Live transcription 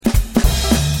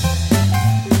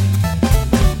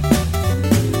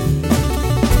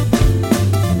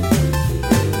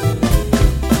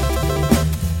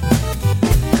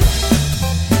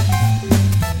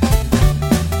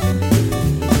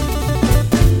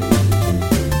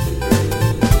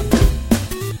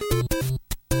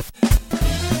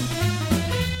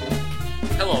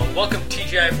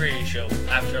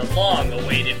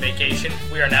needed vacation,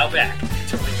 we are now back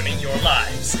to ruining your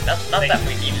lives. Not that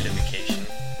we needed a vacation,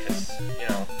 because, you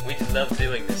know, we love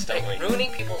doing this, don't we?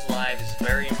 Ruining people's lives is a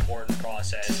very important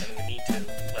process, and we need to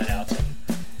let out some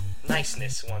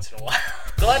niceness once in a while.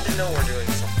 Glad to know we're doing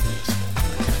something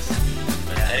useful.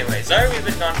 But anyway, sorry we've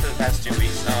been gone for the past 2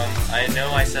 weeks. I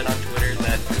know I said on Twitter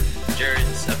that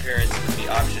Jared's appearance would be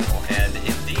optional, and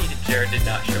indeed, Jared did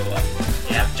not show up.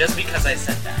 Yeah, just because I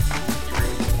said that.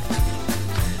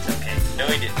 It's okay. No,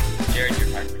 he didn't. Jared, you're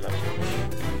fine. We love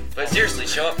you. But seriously,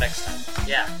 show up next time.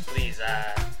 Yeah, please.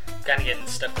 Kind of getting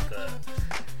stuck with the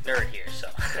nerd here, so.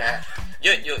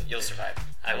 You'll survive.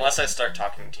 Unless I start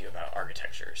talking to you about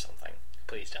architecture or something.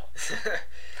 Please don't.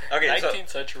 Okay, 19th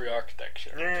century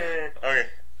architecture. Okay.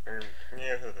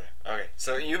 Okay,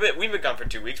 so we've been gone for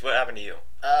 2 weeks. What happened to you?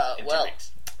 In 2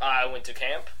 weeks? I went to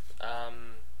camp.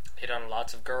 Hit on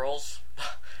lots of girls.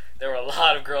 There were a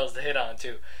lot of girls to hit on,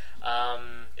 too.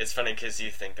 It's funny because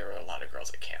you think there were a lot of girls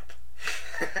at camp.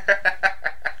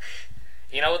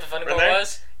 You know what the funny part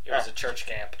was? It was a church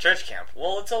camp. Church camp.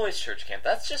 Well, it's always church camp.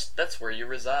 That's where you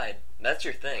reside. That's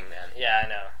your thing, man. Yeah, I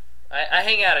know. I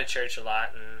hang out at church a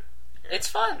lot, and it's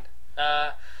fun.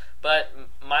 But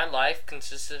my life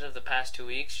consisted of the past 2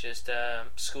 weeks just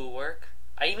schoolwork.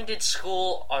 I even did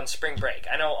school on spring break.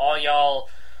 I know all y'all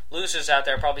losers out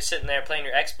there are probably sitting there playing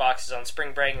your Xboxes on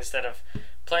spring break instead of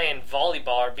playing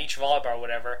volleyball or beach volleyball or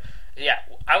whatever. Yeah,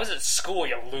 I was at school,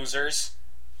 you losers.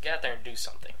 Get out there and do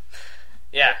something.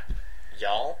 Yeah.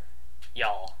 Y'all?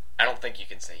 Y'all. I don't think you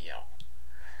can say y'all.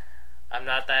 I'm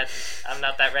not that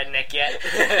redneck yet.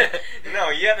 No,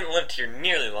 you haven't lived here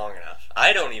nearly long enough.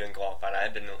 I don't even qualify.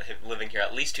 I've been living here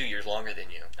at least 2 years longer than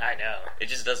you. I know. It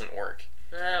just doesn't work.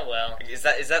 Well. Is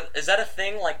that a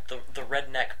thing, like the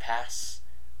redneck pass?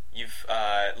 You've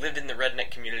lived in the redneck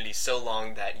community so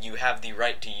long that you have the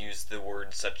right to use the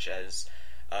words such as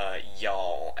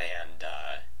y'all and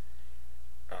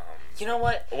you know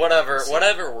what?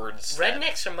 Whatever words.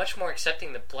 Rednecks are much more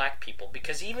accepting than black people,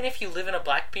 because even if you live in a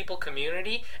black people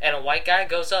community and a white guy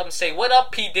goes up and say, "What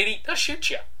up, P. Diddy?" they'll shoot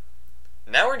you.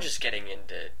 Now we're just getting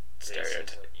into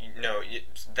stereotypes. No,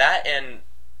 that and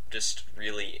just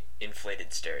really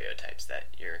inflated stereotypes that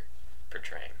you're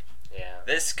portraying. Yeah.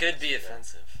 This could be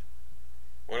offensive.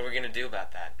 What are we going to do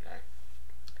about that?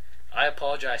 I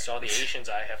apologize to all the Asians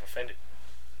I have offended.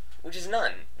 Which is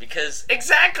none, because...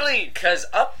 Exactly! Because,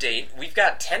 update, we've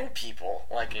got 10 people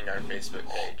liking our Facebook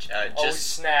page.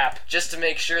 Snap. Just to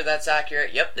make sure that's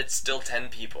accurate, yep, it's still 10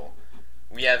 people.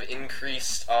 We have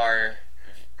increased our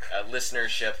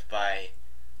listenership by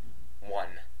 1.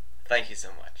 Thank you so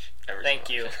much. Thank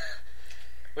you.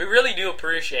 We really do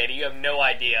appreciate it. You have no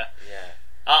idea. Yeah.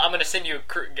 I'm going to send you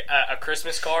a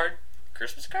Christmas card.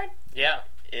 Christmas card? Yeah.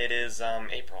 It is,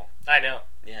 April. I know.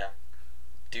 Yeah.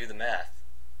 Do the math.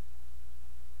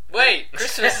 Wait,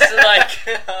 Christmas is like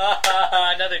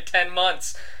another 10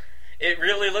 months. It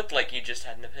really looked like you just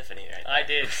had an epiphany right there. I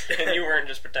did. And you weren't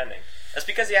just pretending. That's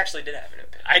because you actually did have an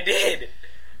epiphany. I did.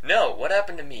 No, what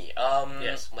happened to me?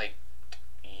 Yes. Like,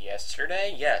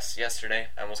 yesterday? Yes, yesterday.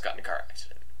 I almost got in a car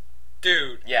accident.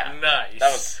 Dude. Yeah. Nice.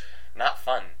 That was not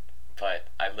fun, but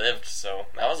I lived, so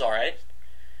that was alright.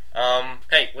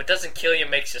 Hey, what doesn't kill you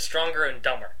makes you stronger and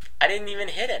dumber. I didn't even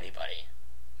hit anybody.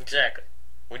 Exactly.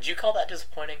 Would you call that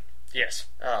disappointing? Yes.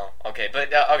 Oh, okay,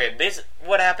 but,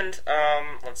 what happened,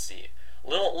 let's see.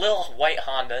 Little white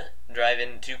Honda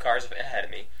driving 2 cars ahead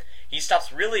of me. He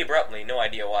stops really abruptly, no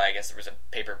idea why. I guess there was a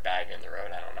paper bag in the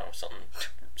road, I don't know, something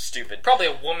stupid. Probably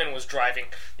a woman was driving.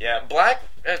 Yeah,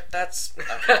 that's...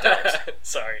 Okay, Dodge.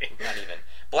 Sorry. Not even.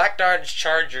 Black Dodge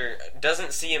Charger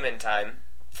doesn't see him in time,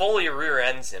 fully rear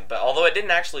ends him, but although it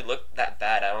didn't actually look that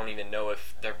bad, I don't even know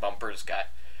if their bumpers got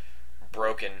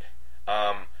broken.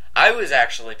 I was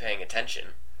actually paying attention,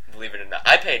 believe it or not.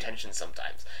 I pay attention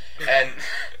sometimes. And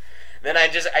then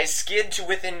I skid to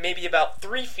within maybe about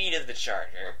 3 feet of the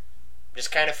Charger.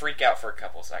 Just kind of freak out for a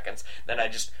couple seconds. Then I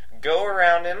just go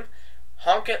around him,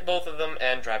 honk at both of them,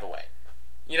 and drive away.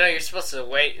 You know, you're supposed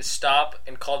to stop,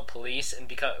 and call the police and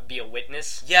be a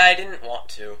witness. Yeah, I didn't want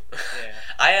to. Yeah.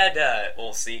 I had,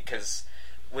 because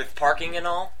with parking and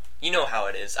all, you know how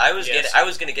it is. I was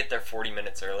going to get there 40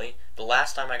 minutes early. The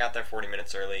last time I got there 40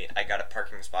 minutes early, I got a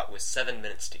parking spot with 7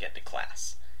 minutes to get to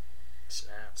class.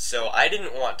 Snap. So I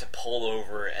didn't want to pull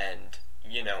over and,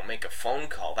 make a phone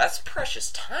call. That's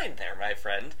precious time there, my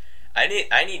friend. I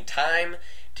need time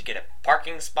to get a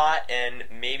parking spot and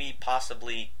maybe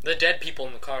possibly... The dead people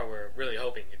in the car were really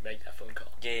hoping you'd make that phone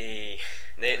call. Yay.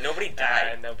 Nobody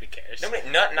died. Nobody cares.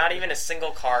 Not even a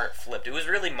single car flipped. It was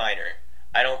really minor.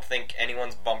 I don't think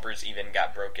anyone's bumpers even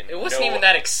got broken. It wasn't even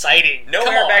that exciting. No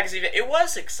Come airbags on. even. It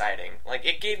was exciting. Like,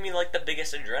 it gave me like the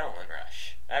biggest adrenaline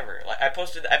rush ever. Like, I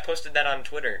posted that on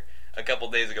Twitter a couple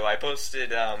days ago. I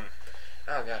posted oh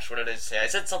gosh, what did I say? I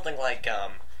said something like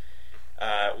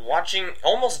watching,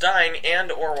 almost dying,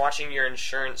 and or watching your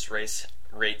insurance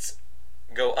rates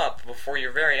go up before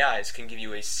your very eyes can give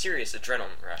you a serious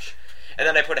adrenaline rush. And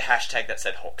then I put a hashtag that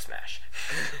said Hulk Smash.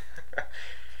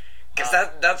 Because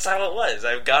that's how it was.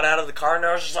 I got out of the car and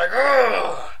I was just like,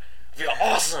 ugh, I feel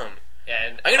awesome. Yeah,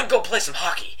 and I'm going to go play some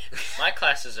hockey. my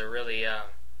classes are really,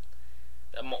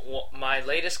 my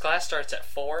latest class starts at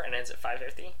 4 and ends at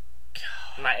 5:50.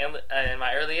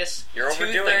 My earliest, You're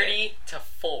overdoing 2:30 to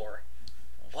 4.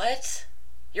 What?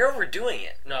 You're overdoing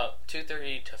it. No,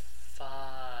 2:30 to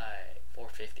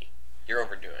 4:50. You're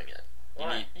overdoing it.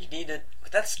 Why? You need to...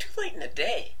 But that's too late in the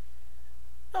day.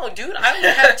 Oh, dude, I only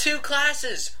have 2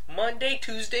 classes. Monday,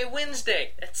 Tuesday,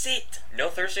 Wednesday. That's it. No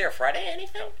Thursday or Friday,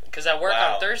 anything? Because I work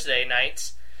Wow. on Thursday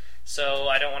nights, so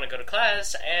I don't want to go to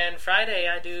class. And Friday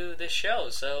I do this show,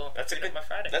 so That's a pick up good my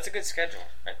Friday. That's a good schedule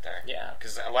right there. Yeah.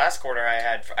 Because last quarter I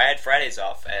had Fridays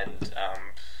off, and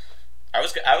I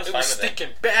was fine with it.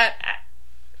 stinking bad.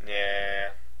 Yeah.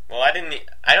 Well, I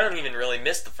don't even really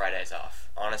miss the Fridays off,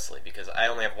 honestly, because I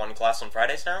only have one class on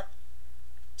Fridays now.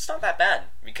 It's not that bad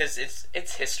because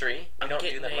it's history. We I'm don't do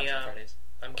getting that much on Fridays.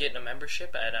 I'm getting a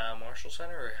membership at Marshall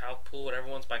Center or How Pool, whatever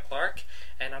one's by Clark,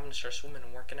 and I'm gonna start swimming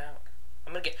and working out.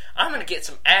 I'm gonna get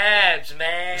some abs,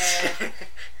 man.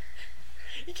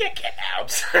 You can't get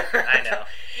abs. I know.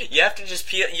 You have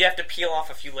to peel off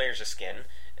a few layers of skin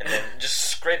and then just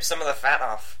scrape some of the fat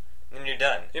off, and then you're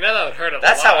done. You know that would hurt a lot.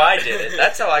 That's how I did it.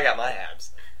 That's how I got my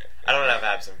abs. I don't have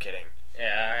abs. I'm kidding.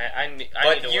 Yeah, I need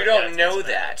But to you work don't out to know get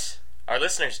some that. abs. Our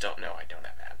listeners don't know I don't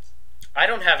have abs. I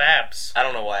don't have abs. I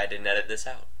don't know why I didn't edit this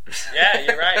out. Yeah,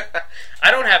 you're right.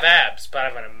 I don't have abs, but I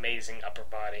have an amazing upper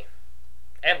body.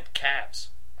 And calves.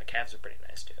 My calves are pretty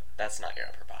nice, too. That's not your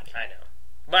upper body. I know.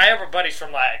 My upper body's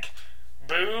from, like,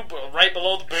 boob, right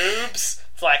below the boobs.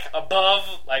 It's, like,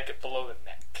 above, like, below the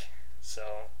neck. So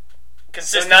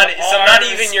not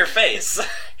arms. even your face.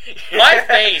 My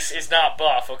face is not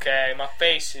buff, okay? My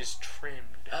face is trimmed.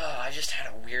 Oh, I just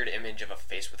had a weird image of a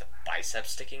face with a bicep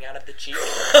sticking out of the cheek.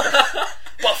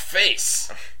 Buff face.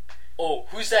 Oh,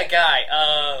 who's that guy?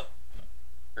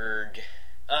 Erg.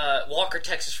 Walker,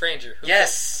 Texas Ranger.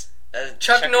 Yes.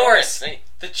 Chuck Norris. Hey.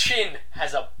 The chin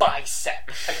has a bicep.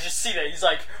 I can just see that. He's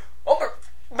like, oh,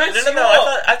 No.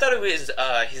 I thought it was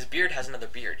his beard has another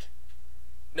beard.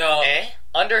 No. Eh?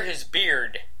 Under his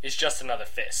beard is just another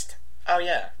fist. Oh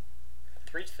yeah.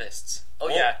 3 fists. Oh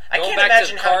Well, yeah. I Going can't back to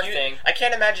imagine the how car you. thing. I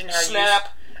can't imagine how Snap.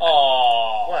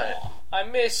 Oh. What? I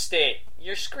missed it.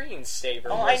 Your screensaver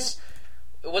Oh, was.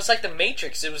 It was like the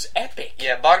Matrix. It was epic.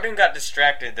 Yeah, Bogdan got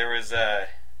distracted. There was a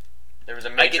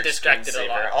Matrix I get distracted a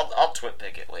screensaver. lot. I'll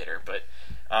twitpick it later, but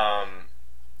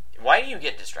why do you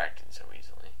get distracted so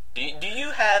easily? Do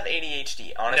you have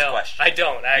ADHD? Honest No, question. I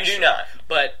don't actually. You do not.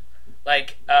 But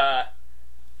like,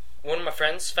 one of my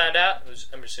friends found out. It was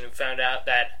Emerson who found out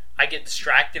that I get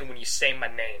distracted when you say my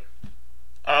name.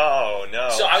 Oh no!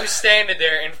 So I was standing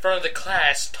there in front of the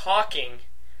class talking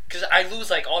because I lose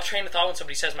like all train of thought when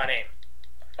somebody says my name.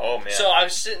 Oh man! So I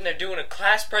was sitting there doing a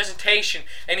class presentation,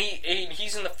 and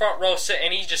he's in the front row,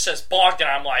 and he just says Bogdan.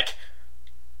 I'm like,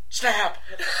 snap!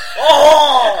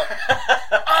 Oh,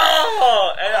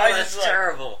 oh! And I that's just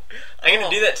terrible. I'm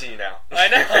gonna do that to you now. I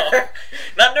know.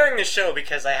 Not during the show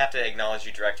because I have to acknowledge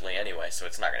you directly anyway, so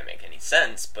it's not gonna make any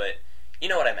sense. But you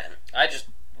know what I meant. I just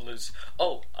lose.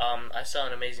 Oh, I saw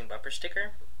an amazing bumper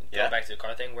sticker. Yeah. Going back to the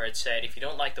car thing, where it said, "If you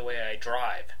don't like the way I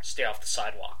drive, stay off the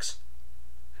sidewalks."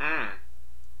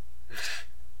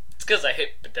 It's because I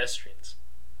hit pedestrians.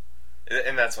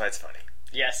 And that's why it's funny.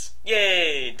 Yes.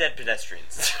 Yay! Dead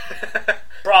pedestrians.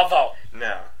 Bravo.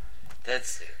 No.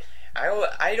 That's...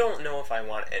 I don't know if I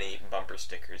want any bumper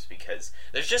stickers because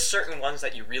there's just certain ones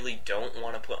that you really don't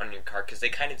want to put on your car because they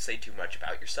kind of say too much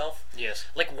about yourself. Yes.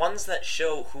 Like ones that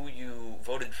show who you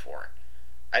voted for.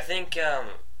 I think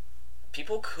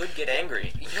people could get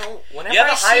angry. You know, whenever You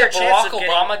have I a see higher a chance Barack of getting-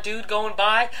 Obama dude going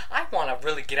by, I want to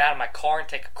really get out of my car and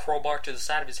take a crowbar to the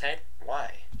side of his head.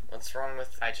 Why? What's wrong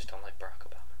with... I just don't like Barack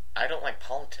Obama. I don't like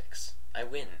politics. I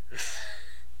win.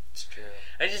 It's true.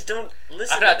 I just don't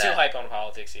listen I'm to not that. too hype on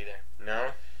politics either.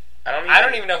 No? I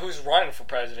don't even know who's running for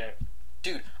president.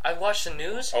 Dude, I watched the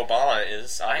news. Obama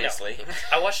is, I know. obviously.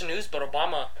 I watched the news, but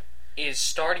Obama is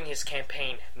starting his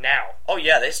campaign now. Oh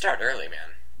yeah, they start early,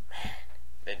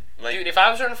 man. Dude, if I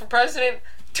was running for president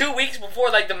 2 weeks before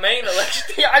like the main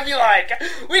election, I'd be like,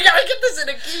 we gotta get this in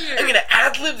a gear. I'm gonna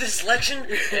ad lived this election,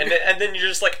 and then you're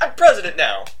just like, I'm president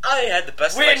now. I had the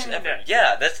best election ever.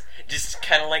 Yeah, that's just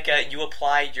kind of like you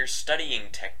apply your studying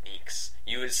techniques.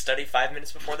 You study 5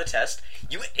 minutes before the test.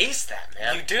 You ace that,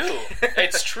 man. You do.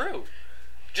 It's true.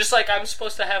 Just like I'm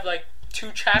supposed to have like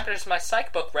 2 chapters of my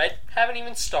psych book read, haven't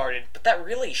even started. But that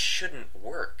really shouldn't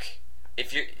work.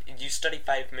 If you study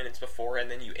 5 minutes before and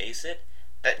then you ace it,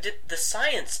 the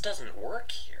science doesn't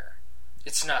work here.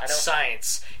 It's not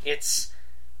science. It's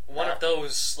one of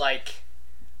those, like,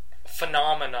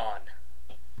 phenomenon.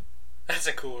 That's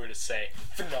a cool word to say.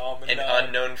 Phenomenon. An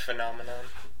unknown phenomenon.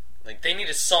 Like, they need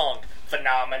a song.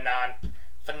 Phenomenon.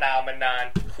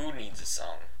 Phenomenon. Who needs a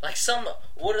song? Like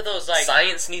what are those, like...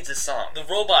 Science needs a song. The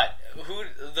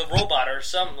robot or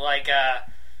some, like, I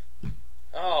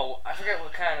forget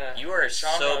what kind of... You are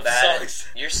so bad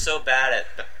you're so bad at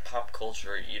the pop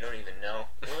culture, you don't even know.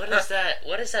 What is that?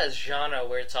 What is that genre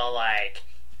where it's all like...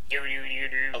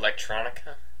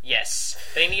 Electronica? Yes.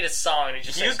 They need a song and it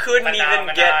just you says, couldn't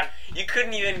phenomenon.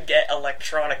 even get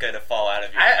electronica to fall out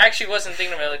of your I head. actually wasn't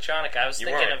thinking of electronica. I was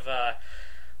thinking of,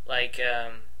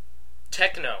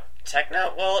 techno.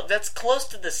 Techno? Well, that's close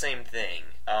to the same thing.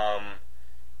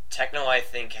 Techno, I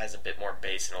think, has a bit more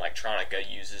bass, and electronica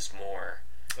uses more...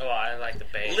 Oh, I like the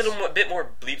bass. Bit more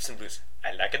bleeps and blues.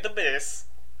 I like it the bass.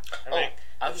 I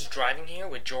was driving here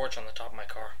with George on the top of my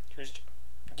car.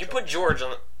 You put George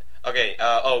on the... Okay,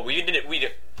 we did it...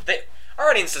 Our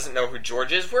audience doesn't know who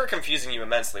George is. We're confusing you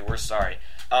immensely. We're sorry.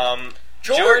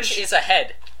 George is a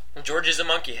head. George is a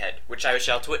monkey head, which I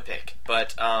shall twitpick.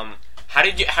 But, how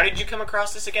did you come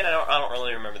across this again? I don't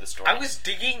really remember the story. I was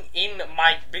digging in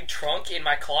my big trunk in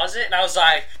my closet, and I was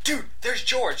like, "Dude, there's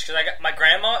George!" Because my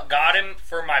grandma got him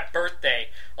for my birthday,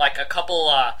 like a couple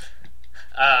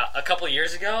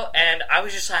years ago, and I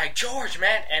was just like, "George,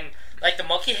 man!" And like the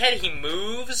monkey head, he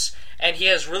moves, and he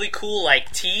has really cool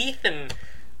like teeth and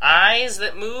eyes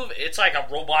that move. It's like a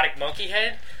robotic monkey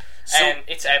head. And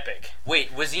it's epic.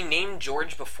 Wait, was he named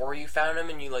George before you found him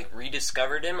and you, like,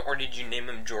 rediscovered him? Or did you name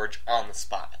him George on the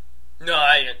spot? No,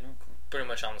 I pretty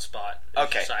much on the spot.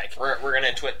 Okay, we're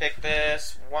gonna twitpick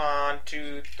this. 1,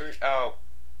 2, 3... Oh,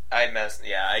 I messed...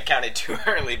 Yeah, I counted too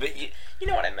early, but you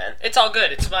know what I meant. It's all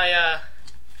good. It's my,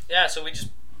 so we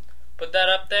just put that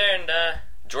up there and,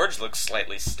 George looks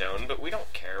slightly stoned, but we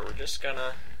don't care. We're just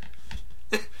gonna...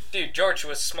 Dude, George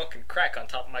was smoking crack on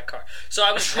top of my car. So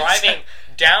I was driving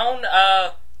down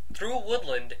through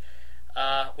Woodland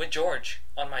with George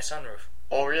on my sunroof.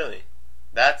 Oh, really?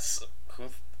 That's...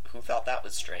 Who thought that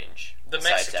was strange? The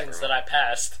Mexicans that I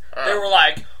passed. They were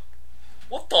like,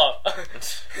 what the...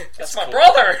 That's my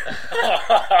brother!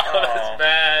 That's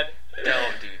bad.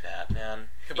 Don't do that, man.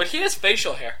 But he has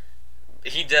facial hair.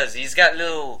 He does. He's got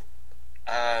little...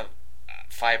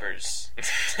 fibers.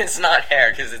 It's not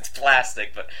hair because it's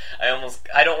plastic, but I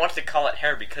don't want to call it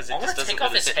hair because it just doesn't. I want to take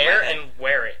off his hair and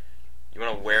wear it. You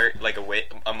want to wear it like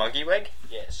a monkey wig?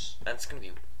 Yes. That's gonna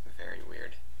be very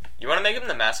weird. You want to make him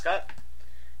the mascot?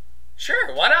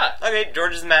 Sure, why not? Okay,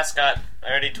 George is the mascot. I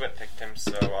already twitpicked him,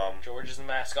 so George is the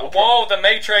mascot. Whoa, the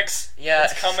Matrix! Yeah,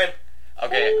 it's coming.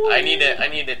 Okay, Ooh. I need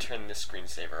to turn this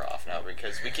screensaver off now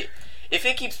because if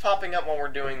it keeps popping up while we're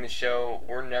doing the show,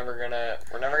 we're never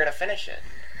gonna finish it.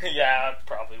 Yeah, I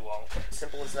probably won't.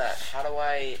 Simple as that. How do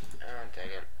I... Oh, dang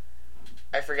it.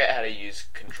 I forget how to use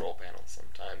control panels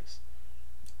sometimes.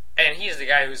 And he's the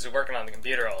guy who's working on the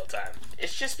computer all the time.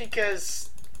 It's just because,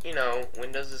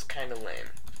 Windows is kind of lame.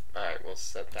 Alright, we'll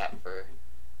set that for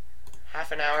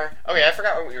half an hour. Okay, I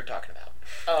forgot what we were talking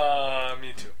about.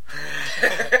 Me too.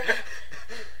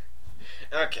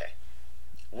 Okay.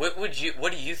 What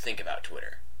do you think about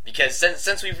Twitter? Because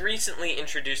since we've recently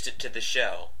introduced it to the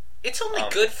show... It's only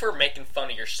good for making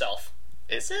fun of yourself.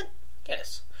 Is it?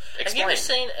 Yes. Explain.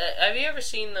 Have you ever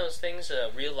seen those things,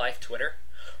 real life Twitter,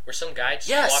 where some guy just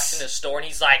walks into a store and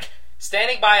he's like,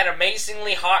 standing by an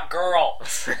amazingly hot girl,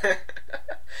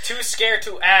 too scared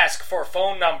to ask for a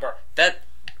phone number. That,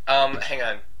 hang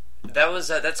on. That was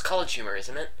that's College Humor,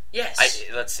 isn't it? Yes.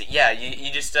 Let's see. Yeah,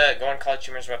 you just go on College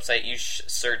Humor's website. You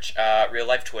search real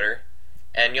life Twitter,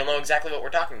 and you'll know exactly what we're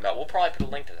talking about. We'll probably put a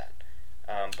link to that.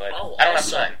 But I don't have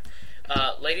time.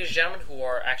 Ladies and gentlemen who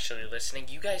are actually listening,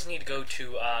 you guys need to go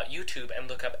to YouTube and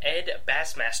look up Ed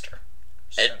Bassmaster.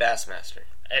 Ed Bassmaster.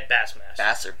 Ed Bassmaster.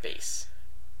 Bass or bass?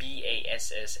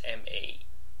 Bassmaster.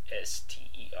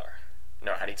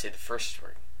 No, how do you say the first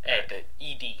word? Ed.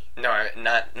 E-D. No,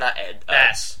 not Ed.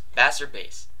 Bass. Bass or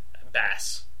bass?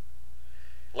 Bass.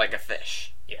 Like a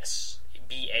fish? Yes.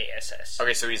 B-A-S-S.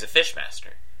 Okay, so he's a fish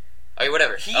master. Okay,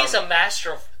 whatever. He is a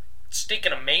master of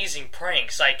sticking amazing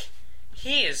pranks. Like,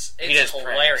 it's does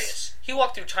hilarious. pranks. He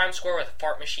walked through Times Square with a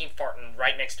fart machine farting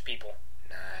right next to people.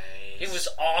 Nice. It was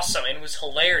awesome and it was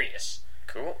hilarious.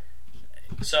 Cool.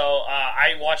 So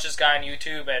I watched this guy on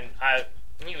YouTube and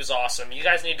he was awesome. You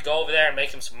guys need to go over there and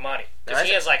make him some money because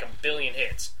he has like 1 billion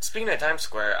hits. Speaking of Times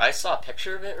Square, I saw a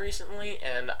picture of it recently,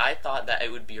 and I thought that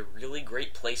it would be a really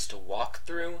great place to walk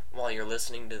through while you're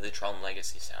listening to the Tron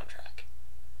Legacy soundtrack.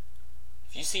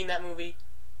 Have you seen that movie?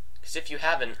 Because if you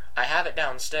haven't, I have it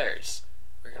downstairs.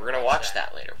 We're gonna watch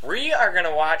that later. We are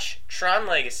gonna watch Tron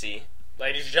Legacy.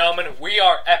 Ladies and gentlemen, we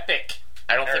are epic.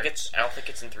 I don't think it's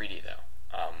in 3D though.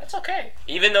 That's okay.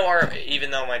 Even though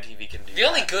my TV can do the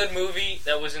only good movie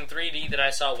that was in 3D that I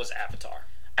saw was Avatar.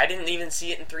 I didn't even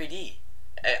see it in 3D.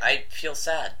 I feel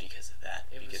sad because of that.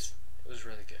 It was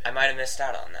really good. I might have missed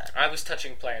out on that. I was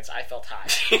touching plants. I felt high.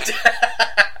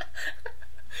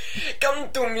 Come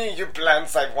to me, you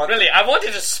plants. I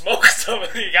wanted to smoke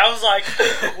something. I was like,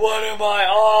 what am I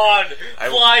on?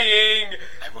 Flying.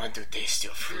 I want to taste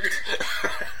your fruit.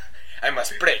 I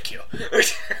must break you.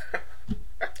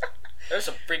 There's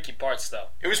some freaky parts though.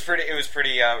 It was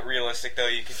pretty realistic though.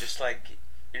 You could just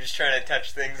you're just trying to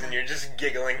touch things and you're just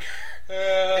giggling.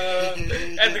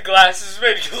 And the glasses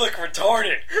made you look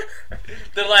retarded.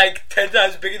 They're like 10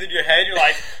 times bigger than your head. You're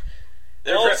like,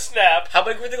 oh snap. How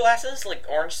big were the glasses? Like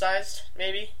orange sized,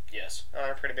 maybe? Yes. Oh,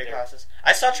 they're pretty big glasses.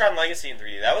 I saw Tron Legacy in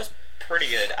 3D. That was pretty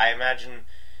good. I imagine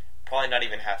probably not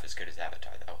even half as good as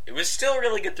Avatar though. It was still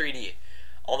really good 3D.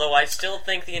 Although I still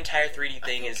think the entire 3D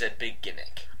thing is a big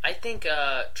gimmick. I think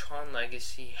Tron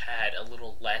Legacy had a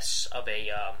little less of a,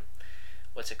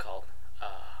 what's it called,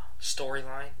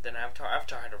 storyline than Avatar.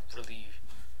 Avatar had a really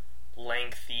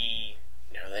lengthy,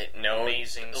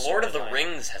 amazing Lord of the storyline.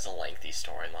 Rings has a lengthy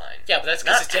storyline. Yeah, but that's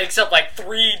because it takes up like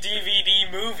 3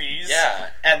 DVD movies. Yeah,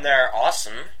 and they're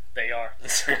awesome. They are.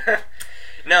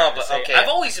 No, but okay. I've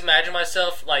always imagined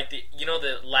myself like the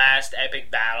last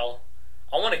epic battle.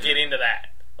 I want to get into that.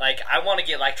 Like, I want to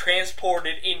get like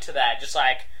transported into that, just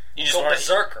like go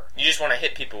berserker. You just want to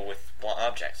hit people with blunt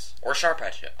objects or sharp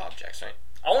objects, right?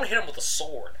 I want to hit them with a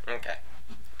sword. Okay,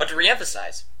 but to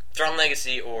reemphasize, Tron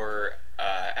Legacy or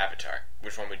Avatar,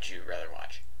 which one would you rather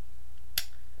watch?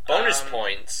 Bonus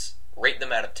points. Rate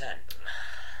them out of 10.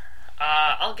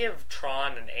 I'll give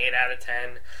Tron an 8 out of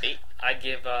 10. 8. I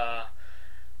give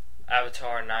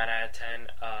Avatar a 9 out of 10.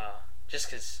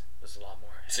 Just because there's a lot more.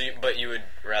 So, but you would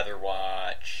rather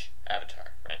watch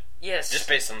Avatar, right? Yes. Just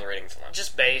based on the ratings alone.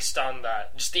 Just based on the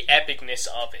epicness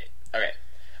of it. Okay.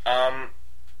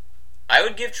 I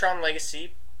would give Tron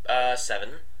Legacy 7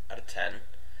 out of 10.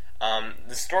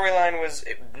 The storyline was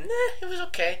it was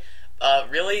okay.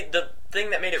 Really, the thing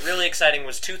that made it really exciting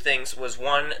was 2 things. Was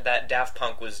one, that Daft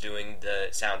Punk was doing the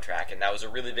soundtrack, and that was a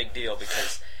really big deal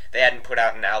because they hadn't put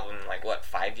out an album in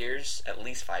 5 years, at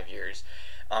least 5 years.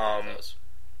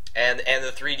 And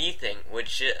the 3D thing,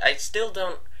 which I still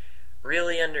don't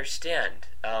really understand.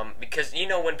 Because,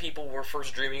 when people were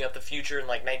first dreaming up the future in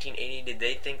 1980, did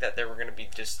they think that there were going to be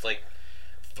just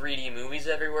 3D movies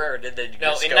everywhere, or did they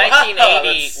just in go,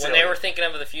 1980, when they were thinking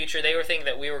of the future, they were thinking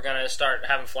that we were going to start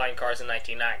having flying cars in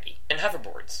 1990. And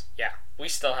hoverboards. Yeah, we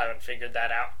still haven't figured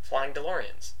that out. Flying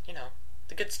DeLoreans.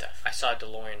 The good stuff. I saw a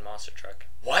DeLorean monster truck.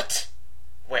 What?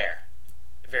 Where?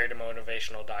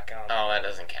 VeryDemotivational.com. Oh, that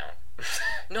doesn't count.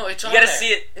 No, it's on You gotta there. see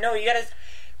it. No, you gotta...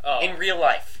 Oh. In real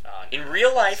life. In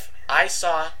real life, I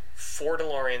saw 4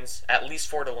 DeLoreans, at least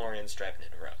 4 DeLoreans driving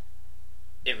in a row.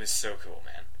 It was so cool,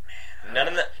 man.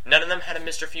 None of them had a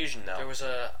Mr. Fusion, though.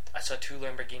 I saw 2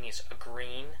 Lamborghinis, a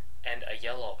green and a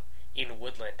yellow, in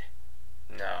Woodland.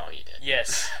 No, you didn't.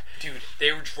 Yes. Dude,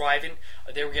 they were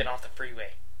getting off the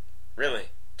freeway. Really?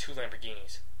 2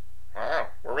 Lamborghinis. Wow.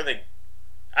 Where were they?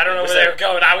 I don't know where they were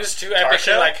going. I was too epically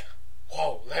show?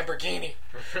 whoa, Lamborghini.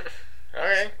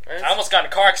 Okay. I almost got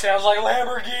in a car accident. I was like,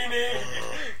 Lamborghini!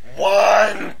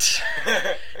 What?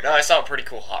 No, I saw a pretty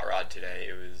cool hot rod today.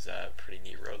 It was a pretty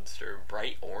neat roadster.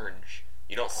 Bright orange.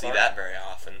 You don't see that very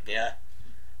often. Yeah.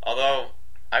 Although,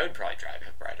 I would probably drive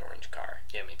a bright orange car.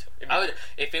 Yeah, me too.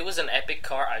 If it was an epic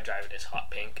car, I'd drive it as hot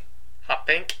pink. Hot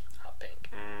pink? Hot pink.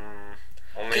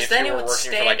 Only because if then you it were would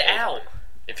working stand for out.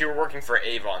 If you were working for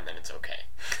Avon, then it's okay.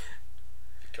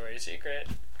 Victoria's Secret.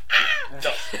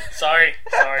 No, sorry.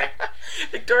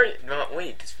 Victoria. No,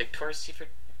 wait. Does Victoria's Secret?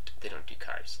 They don't do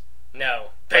cars.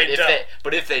 No, they don't.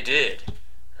 But if they did.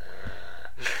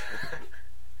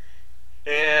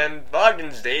 And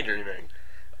Bogdan's daydreaming.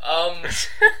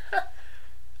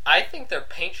 I think their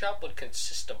paint shop would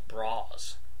consist of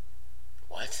bras.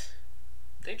 What?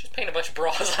 They just paint a bunch of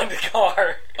bras on the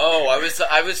car. Oh,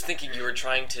 I was thinking you were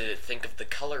trying to think of the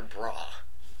color bra.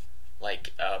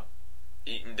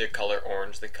 The color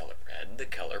orange, the color red, the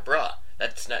color bra.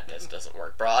 That doesn't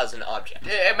work. Bra is an object.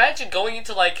 Imagine going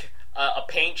into a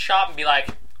paint shop and be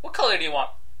like, "What color do you want?"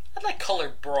 "I'd like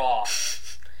colored bra."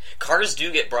 Cars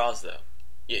do get bras though.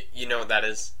 You know what that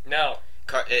is? No.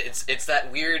 It's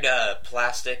that weird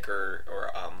plastic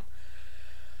or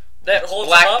That holds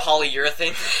black them up?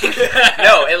 polyurethane thing.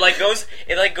 No,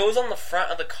 it goes on the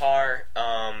front of the car.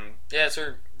 Yeah, that's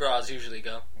where bras usually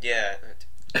go. Yeah.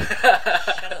 Shut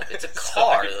up. It's a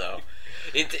car though.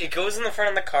 It goes in the front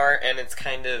of the car, and it's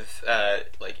kind of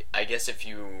like, I guess if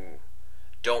you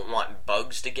don't want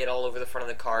bugs to get all over the front of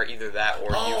the car, either that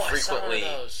or you frequently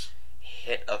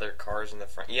hit other cars in the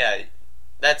front. Yeah,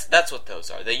 that's what those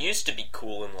are. They used to be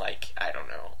cool in, like, I don't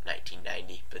know,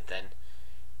 1990, but then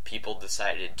people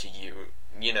decided to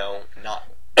not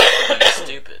be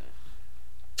stupid.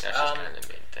 That's just kind of the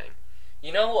main thing.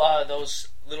 You know those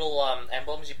little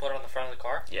emblems you put on the front of the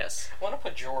car? Yes. I want to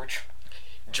put George.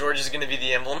 George is going to be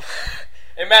the emblem?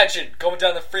 Imagine going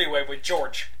down the freeway with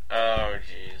George. Oh,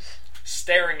 jeez.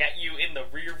 Staring at you in the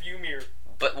rear view mirror.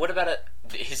 But what about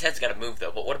his head's got to move,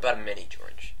 though, but what about a mini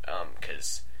George?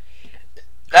 Because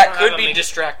that could be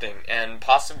distracting and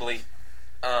possibly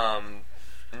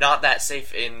not that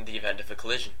safe in the event of a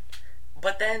collision.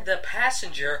 But then the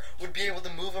passenger would be able to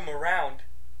move him around.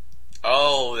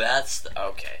 Oh, that's...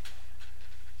 okay.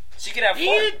 So you could have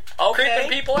fun creeping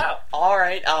people out.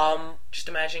 Alright, just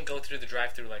imagine go through the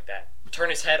drive-thru like that.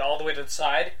 Turn his head all the way to the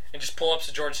side and just pull up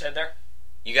to George's head there.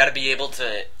 You gotta be able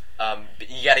to...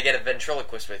 you gotta get a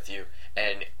ventriloquist with you,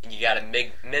 and you gotta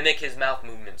mimic his mouth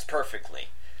movements perfectly,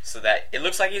 so that it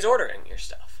looks like he's ordering your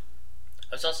stuff.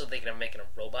 I was also thinking of making a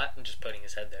robot and just putting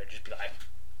his head there. Just be like,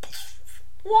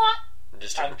 "What?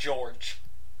 I'm George."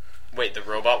 Wait, the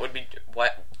robot would be...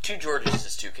 what? Two Georges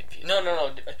is too confusing.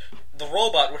 No. The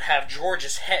robot would have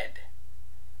George's head.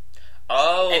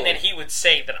 Oh. And then he would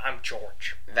say that I'm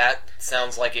George. That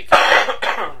sounds like it could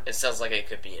be... it sounds like it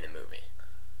could be in a movie.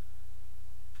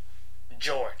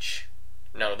 George.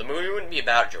 No, the movie wouldn't be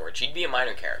about George. He'd be a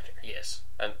minor character. Yes.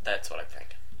 That's what I'm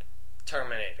thinking.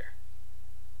 Terminator.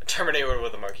 A Terminator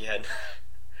with a monkey head.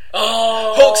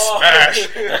 Oh! Hulk smash!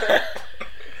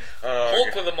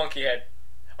 Hulk with a monkey head.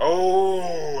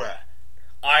 Oh!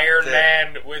 Iron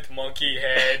Man with monkey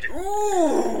head.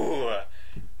 Ooh!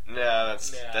 No,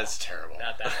 that's terrible.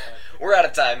 Not that one. We're out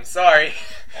of time. Sorry.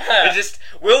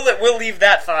 We'll leave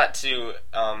that thought to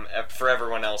for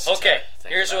everyone else. Okay.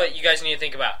 Here's what you guys need to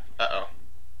think about. Uh-oh.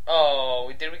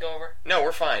 Oh, did we go over? No,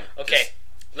 we're fine. Okay.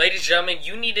 Ladies and gentlemen,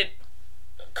 you need to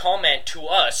comment to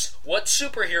us what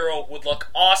superhero would look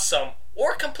awesome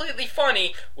or completely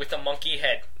funny with a monkey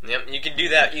head. Yep, you can do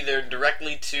that either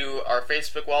directly to our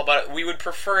Facebook wall, but we would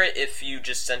prefer it if you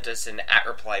just sent us an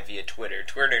 @reply via Twitter.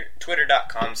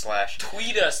 Twitter.com/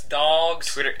 Tweet us, dogs.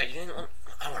 Twitter.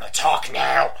 I want to talk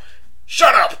now.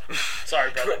 Shut up.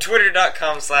 Sorry, brother.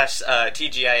 Twitter.com/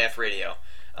 TGIF radio.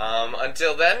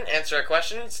 Until then, answer our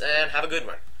questions and have a good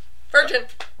one. Virgin.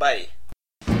 Bye.